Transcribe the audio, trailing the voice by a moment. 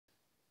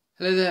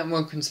Hello there and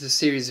welcome to the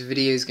series of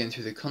videos going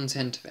through the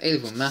content of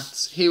A-Level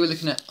Maths. Here we're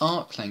looking at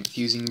arc length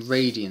using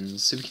radians,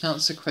 so we can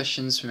answer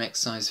questions from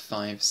exercise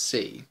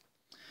 5c.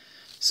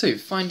 So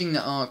finding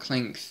the arc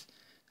length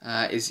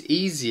is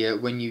easier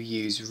when you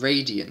use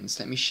radians.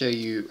 Let me show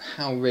you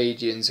how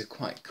radians are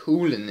quite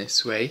cool in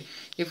this way.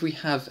 If we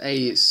have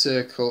a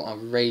circle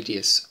of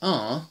radius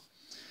r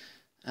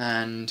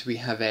and we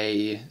have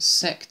a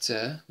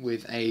sector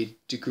with a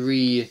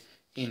degree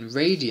in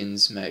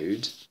radians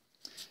mode,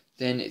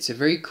 then it's a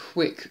very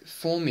quick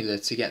formula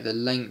to get the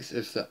length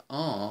of the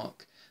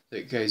arc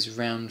that goes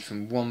round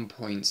from one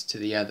point to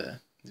the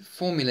other. The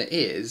formula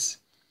is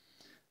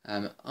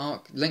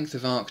length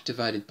of arc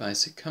divided by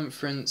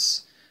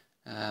circumference.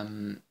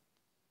 So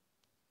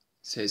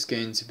it's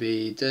going to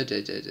be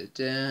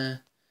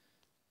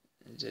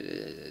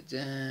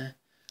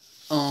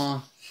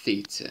r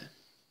theta.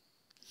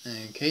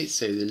 Okay,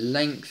 so the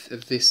length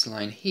of this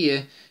line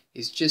here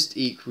is just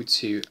equal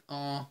to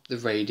r, the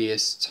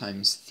radius,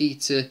 times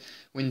theta,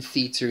 when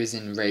theta is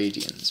in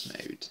radians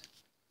mode.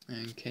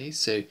 Okay,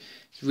 so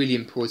it's really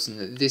important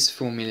that this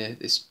formula,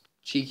 this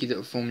cheeky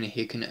little formula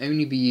here, can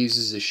only be used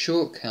as a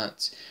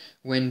shortcut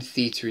when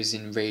theta is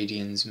in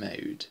radians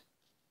mode.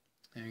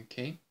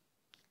 Okay,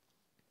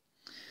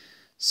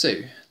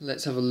 so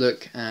let's have a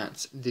look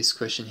at this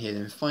question here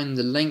then. Find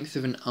the length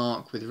of an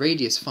arc with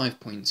radius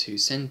 5.2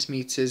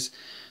 centimeters.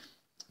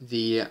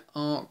 The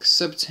arc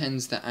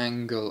subtends the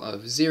angle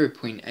of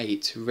 0.8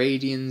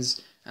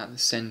 radians at the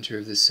centre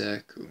of the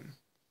circle.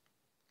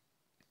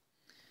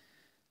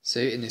 So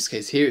in this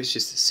case here it's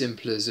just as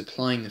simple as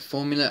applying the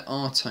formula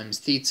r times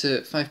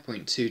theta,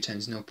 5.2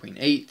 times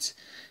 0.8,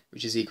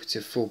 which is equal to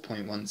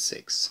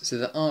 4.16. So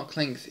the arc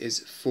length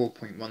is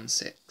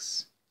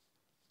 4.16.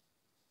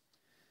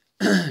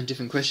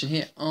 Different question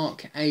here.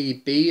 Arc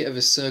AB of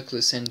a circle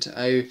of centre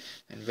O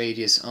and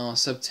radius r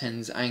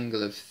subtends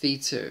angle of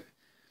theta.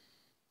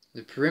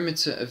 The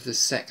perimeter of the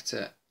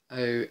sector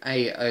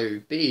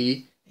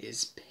AOB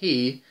is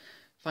P.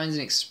 Finds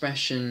an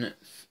expression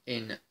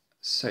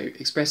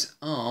express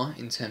R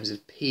in terms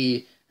of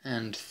P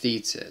and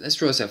theta. Let's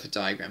draw ourselves a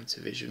diagram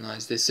to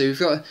visualize this. So we've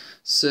got a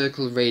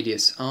circle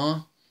radius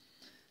R.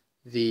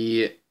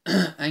 The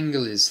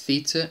angle is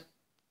theta.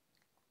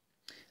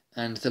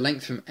 And the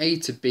length from A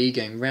to B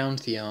going round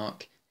the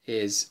arc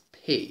is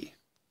P.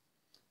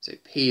 So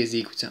P is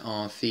equal to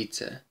R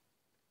theta.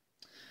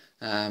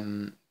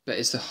 But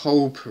it's the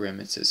whole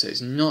perimeter, so it's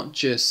not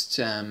just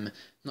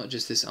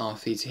this r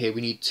theta here.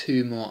 We need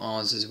two more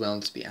r's as well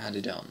to be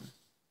added on.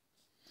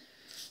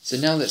 So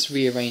now let's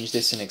rearrange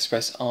this and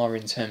express r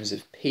in terms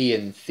of p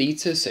and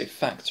theta. So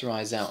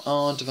factorise out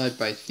r, divide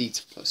by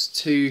theta plus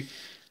 2,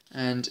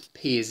 and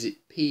p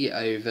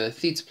over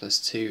theta plus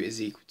 2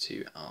 is equal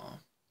to r.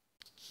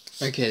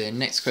 Okay, then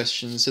next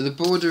question. So the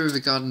border of a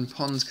garden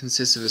pond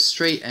consists of a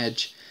straight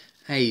edge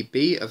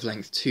AB of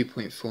length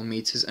 2.4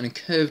 meters and a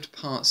curved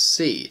part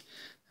C.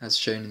 As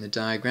shown in the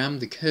diagram,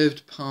 the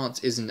curved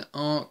part is an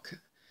arc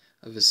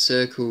of a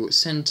circle,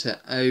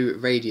 centre O,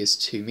 radius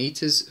 2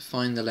 meters.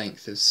 Find the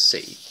length of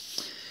C.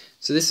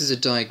 So this is a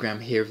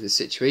diagram here of the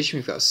situation.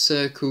 We've got a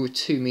circle,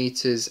 2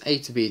 meters, A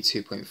to B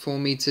 2.4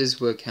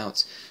 meters. Work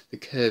out the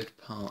curved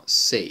part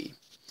C.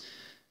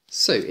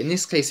 So in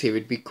this case here, it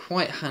would be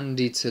quite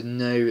handy to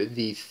know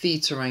the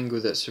theta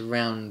angle that's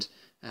around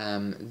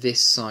this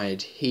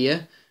side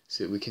here,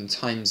 so that we can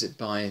times it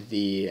by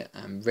the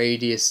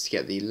radius to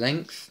get the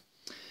length.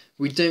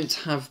 We don't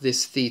have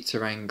this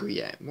theta angle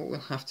yet. What we'll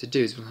have to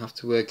do is we'll have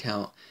to work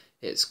out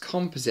its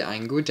composite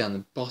angle down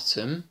the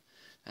bottom,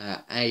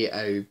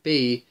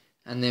 AOB,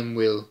 and then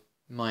we'll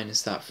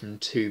minus that from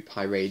 2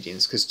 pi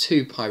radians, because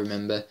 2 pi,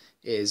 remember,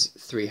 is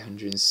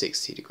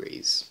 360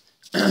 degrees.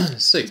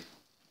 So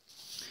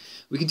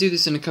we can do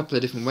this in a couple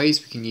of different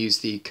ways. We can use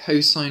the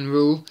cosine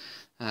rule,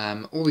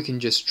 or we can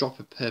just drop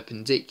a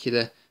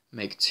perpendicular,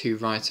 make 2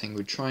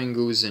 right-angled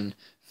triangles and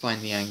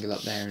find the angle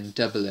up there and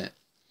double it.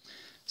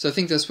 So I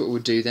think that's what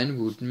we'll do then.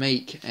 We'll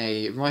make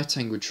a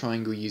right-angled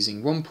triangle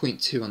using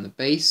 1.2 on the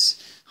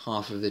base,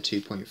 half of the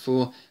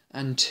 2.4,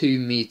 and 2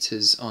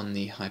 meters on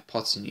the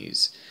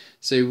hypotenuse.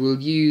 So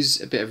we'll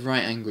use a bit of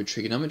right-angled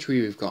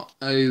trigonometry. We've got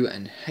O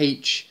and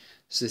H,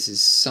 so this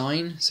is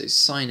sine. So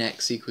sine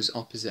x equals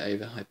opposite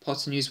over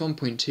hypotenuse.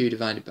 1.2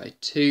 divided by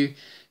 2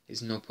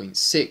 is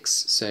 0.6,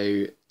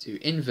 so do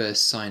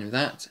inverse sine of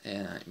that,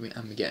 and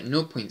we get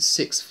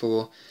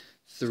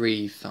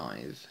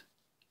 0.6435.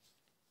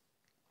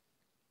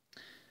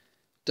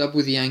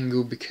 Double the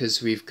angle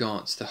because we've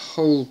got the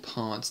whole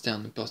part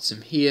down the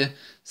bottom here,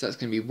 so that's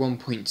going to be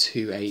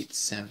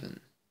 1.287.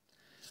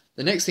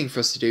 The next thing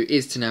for us to do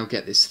is to now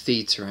get this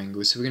theta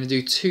angle, so we're going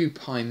to do 2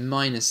 pi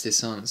minus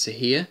this answer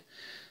here,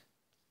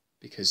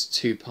 because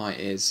 2 pi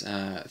is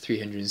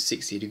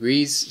 360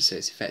 degrees, so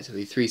it's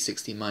effectively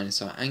 360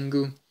 minus our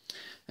angle,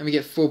 and we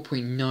get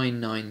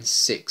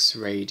 4.996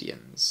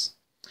 radians.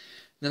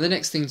 Now the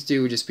next thing to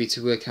do will just be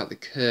to work out the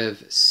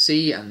curve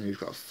C, and we've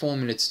got a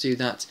formula to do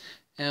that.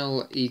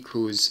 L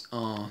equals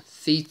r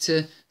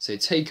theta, so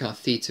take our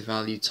theta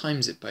value,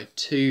 times it by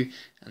 2,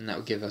 and that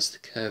will give us the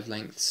curve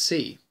length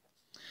C.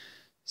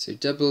 So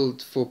doubled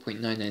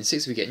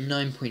 4.996, we get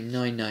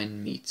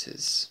 9.99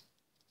 meters.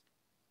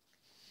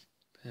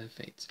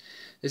 Perfect.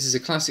 This is a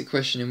classic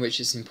question in which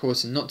it's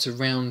important not to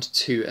round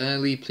too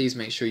early. Please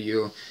make sure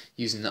you're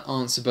using the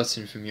answer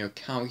button from your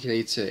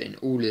calculator in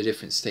all the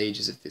different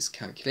stages of this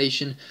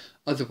calculation.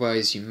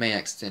 Otherwise, you may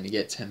accidentally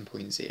get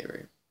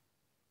 10.0.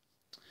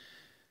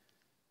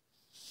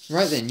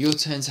 Right then, your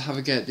turn to have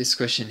a go at this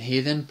question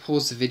here then.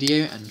 Pause the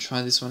video and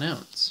try this one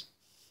out.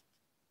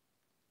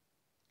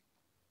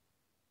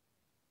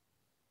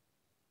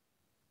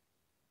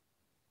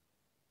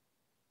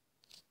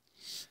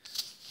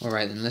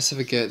 Alright then, let's have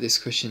a go at this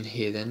question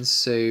here then.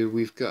 So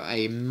we've got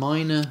a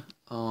minor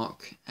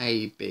arc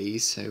AB,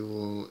 so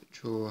we'll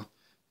draw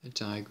a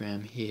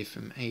diagram here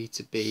from A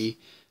to B.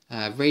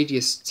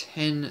 Radius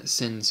 10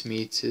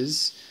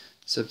 centimeters,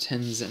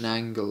 subtends an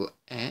angle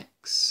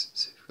X,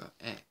 so we've got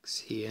X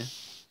here.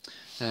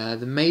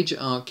 The major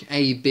arc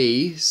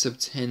AB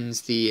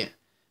subtends the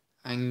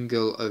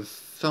angle of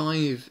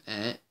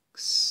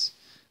 5x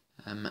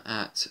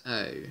at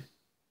O.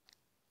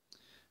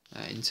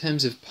 In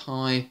terms of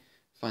pi,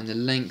 find the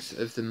length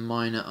of the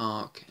minor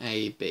arc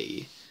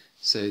AB.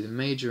 So the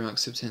major arc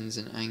subtends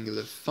an angle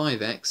of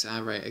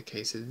 5x. Right,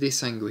 okay, so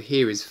this angle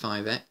here is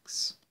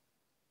 5x.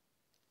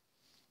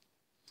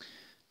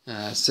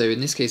 So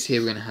in this case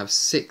here we're going to have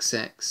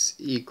 6x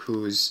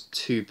equals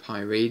 2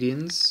 pi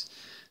radians.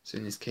 So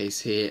in this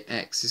case here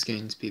x is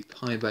going to be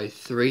pi by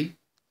 3.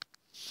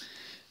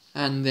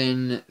 And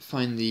then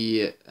find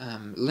the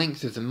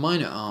length of the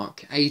minor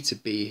arc A to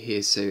B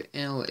here. So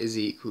L is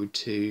equal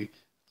to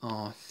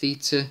r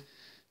theta.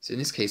 So in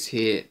this case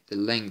here, the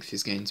length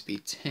is going to be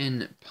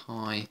 10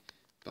 pi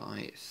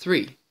by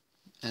 3.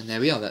 And there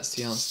we are, that's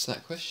the answer to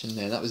that question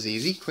there. That was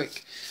easy,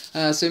 quick.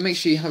 So make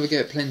sure you have a go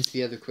at plenty of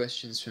the other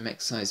questions from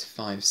exercise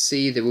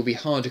 5C. There will be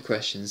harder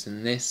questions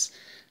than this.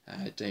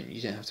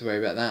 You don't have to worry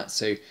about that.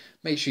 So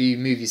make sure you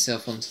move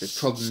yourself onto the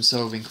problem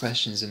solving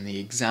questions and the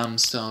exam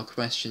style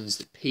questions,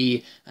 the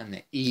P and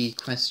the E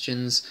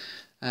questions.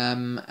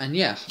 And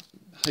yeah,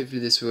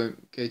 hopefully this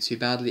won't go too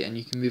badly and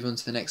you can move on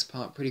to the next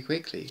part pretty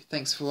quickly.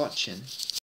 Thanks for watching.